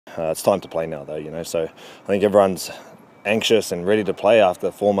It's time to play now, though, you know. So I think everyone's anxious and ready to play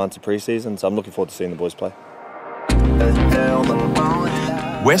after 4 months of pre-season. So I'm looking forward to seeing the boys play.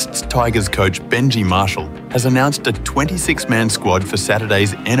 West's Tigers coach Benji Marshall has announced a 26-man squad for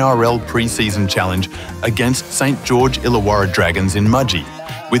Saturday's NRL pre-season challenge against St George Illawarra Dragons in Mudgee,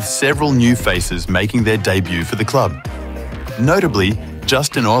 with several new faces making their debut for the club. Notably,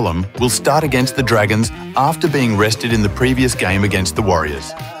 Justin Olam will start against the Dragons after being rested in the previous game against the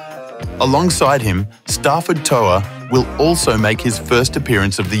Warriors. Alongside him, Stafford Toa will also make his first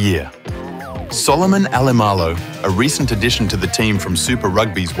appearance of the year. Solomon Alemalo, a recent addition to the team from Super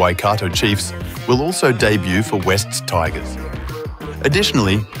Rugby's Waikato Chiefs, will also debut for West's Tigers.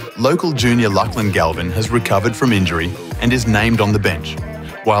 Additionally, local junior Lachlan Galvin has recovered from injury and is named on the bench,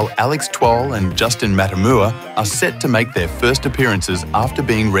 while Alex Twal and Justin Matamua are set to make their first appearances after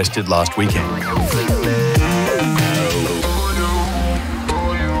being rested last weekend.